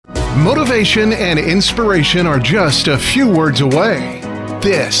Motivation and inspiration are just a few words away.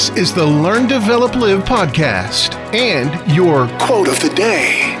 This is the Learn, Develop, Live podcast and your quote of the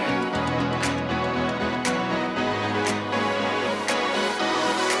day.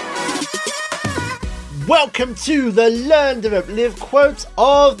 Welcome to the Learn, Develop, Live quote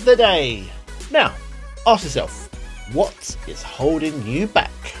of the day. Now, ask yourself, what is holding you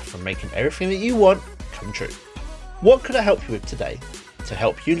back from making everything that you want come true? What could I help you with today to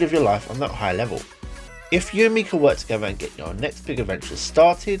help you live your life on that high level? If you and me can work together and get your next big adventure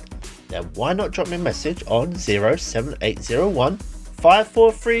started, then why not drop me a message on 07801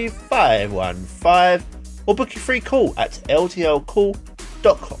 543 515 or book your free call at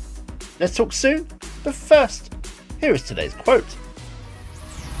ldlcall.com. Let's talk soon, but first, here is today's quote.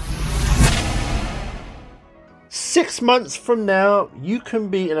 6 months from now, you can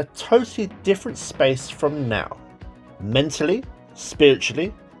be in a totally different space from now. Mentally,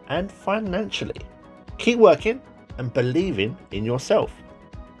 spiritually, and financially. Keep working and believing in yourself.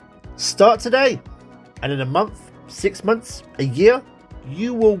 Start today, and in a month, 6 months, a year,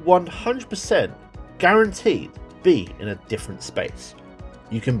 you will 100% guaranteed be in a different space.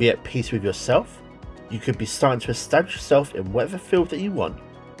 You can be at peace with yourself, you could be starting to establish yourself in whatever field that you want,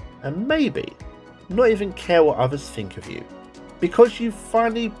 and maybe not even care what others think of you, because you've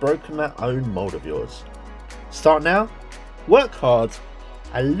finally broken that own mold of yours. Start now, work hard,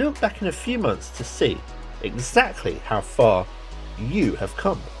 and look back in a few months to see exactly how far you have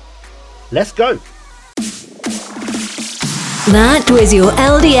come. Let's go! That was your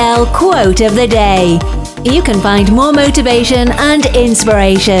LDL quote of the day. You can find more motivation and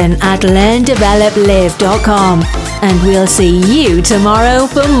inspiration at learndeveloplive.com, and we'll see you tomorrow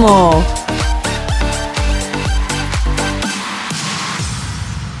for more.